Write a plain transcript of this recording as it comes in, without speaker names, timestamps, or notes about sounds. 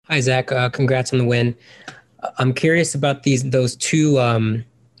Hi, Zach. Congrats on the win. I'm curious about those two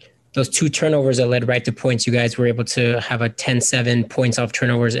turnovers that led right to points. You guys were able to have a 10-7 points off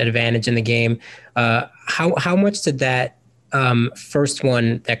turnovers advantage in the game. How much did that first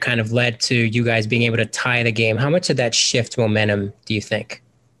one that kind of led to you guys being able to tie the game, how much did that shift momentum, do you think?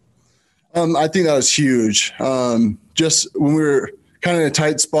 I think that was huge. Just when we were kind of in a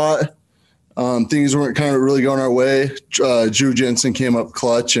tight spot, things weren't kind of really going our way. Drew Jensen came up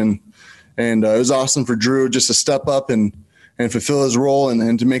clutch, and it was awesome for Drew just to step up and fulfill his role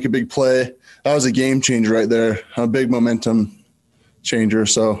and to make a big play. That was a game changer right there, a big momentum changer.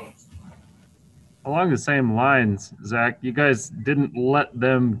 So, along the same lines, Zach, you guys didn't let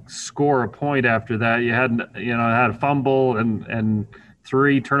them score a point after that. You had a fumble and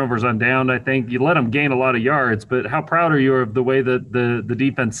 3 turnovers on down. I think you let them gain a lot of yards, but how proud are you of the way that the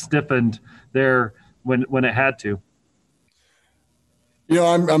defense stiffened there when it had to?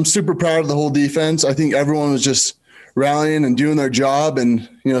 I'm super proud of the whole defense. I think everyone was just rallying and doing their job. And,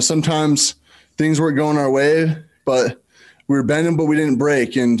 sometimes things weren't going our way, but we were bending, but we didn't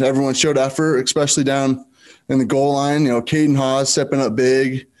break. And everyone showed effort, especially down in the goal line. Caden Haas stepping up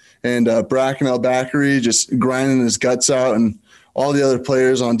big, and Bracken El-Bakri just grinding his guts out. And all the other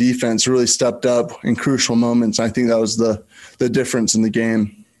players on defense really stepped up in crucial moments. I think that was the difference in the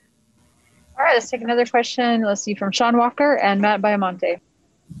game. All right, let's take another question. Let's see from Sean Walker and Matt Biamonte.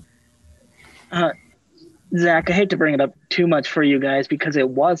 Zach, I hate to bring it up too much for you guys because it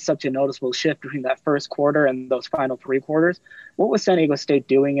was such a noticeable shift between that first quarter and those final 3 quarters. What was San Diego State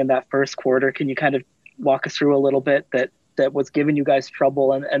doing in that first quarter? Can you kind of walk us through a little bit that was giving you guys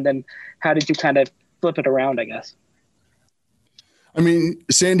trouble, and then how did you kind of flip it around, I guess? I mean,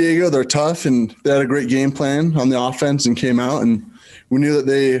 San Diego, they're tough, and they had a great game plan on the offense and came out, and we knew that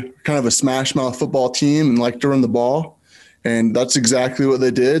they kind of a smash mouth football team and liked to run the ball. And that's exactly what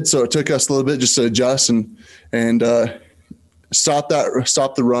they did. So it took us a little bit just to adjust and stop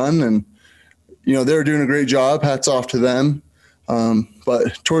the run. And, they were doing a great job. Hats off to them.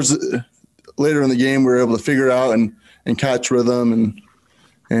 But later in the game, we were able to figure it out and catch rhythm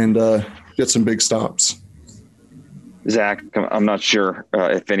and get some big stops. Zach, I'm not sure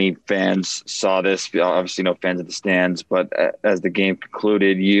if any fans saw this. Obviously, no fans at the stands. But as the game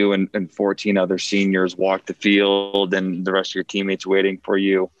concluded, you and 14 other seniors walked the field, and the rest of your teammates waiting for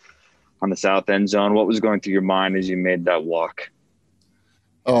you on the south end zone. What was going through your mind as you made that walk?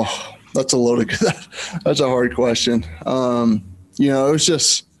 Oh, that's that's a hard question.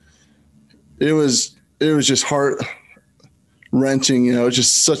 It was just heart wrenching. It was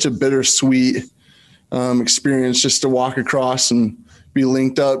just such a bittersweet experience just to walk across and be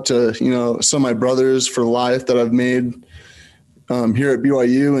linked up to, some of my brothers for life that I've made here at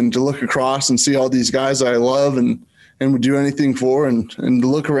BYU, and to look across and see all these guys that I love and would do anything for, and to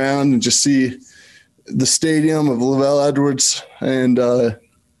look around and just see the stadium of Lavelle Edwards. And, it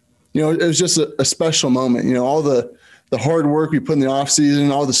was just a special moment, all the hard work we put in the off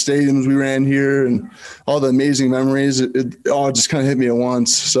season, all the stadiums we ran here, and all the amazing memories, it all just kind of hit me at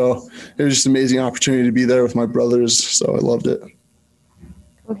once. So it was just an amazing opportunity to be there with my brothers. So I loved it.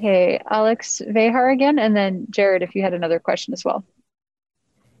 Okay, Alex Vehar again, and then Jared, if you had another question as well.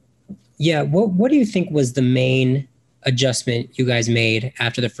 Yeah, what do you think was the main adjustment you guys made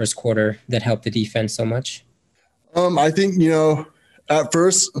after the first quarter that helped the defense so much? I think, at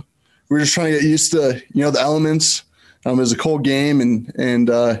first we were just trying to get used to, the elements. It was a cold game, and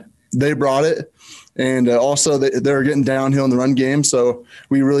they brought it. And also they were getting downhill in the run game. So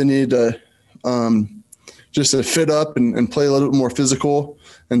we really needed to just to fit up and play a little bit more physical.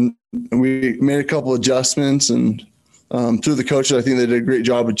 And we made a couple adjustments, and through the coaches, I think they did a great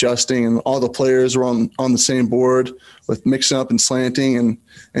job adjusting, and all the players were on the same board with mixing up and slanting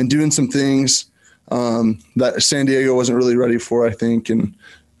and doing some things that San Diego wasn't really ready for, I think. And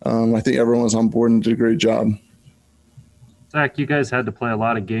I think everyone was on board and did a great job. Zach, you guys had to play a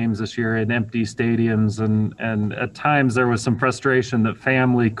lot of games this year in empty stadiums, and at times there was some frustration that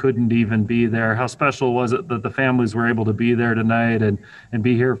family couldn't even be there. How special was it that the families were able to be there tonight and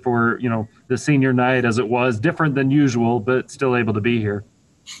be here for, the senior night as it was, different than usual, but still able to be here?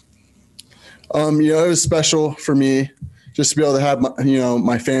 It was special for me just to be able to have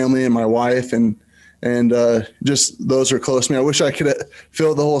my family and my wife and just those who are close to me. I wish I could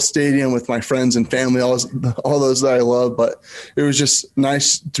fill the whole stadium with my friends and family, all those that I love, but it was just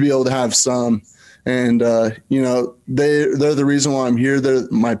nice to be able to have some. And, they're the reason why I'm here. They're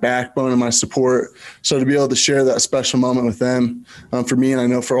my backbone and my support. So to be able to share that special moment with them, for me, and I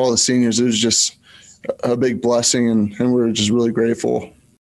know for all the seniors, it was just a big blessing, and we're just really grateful.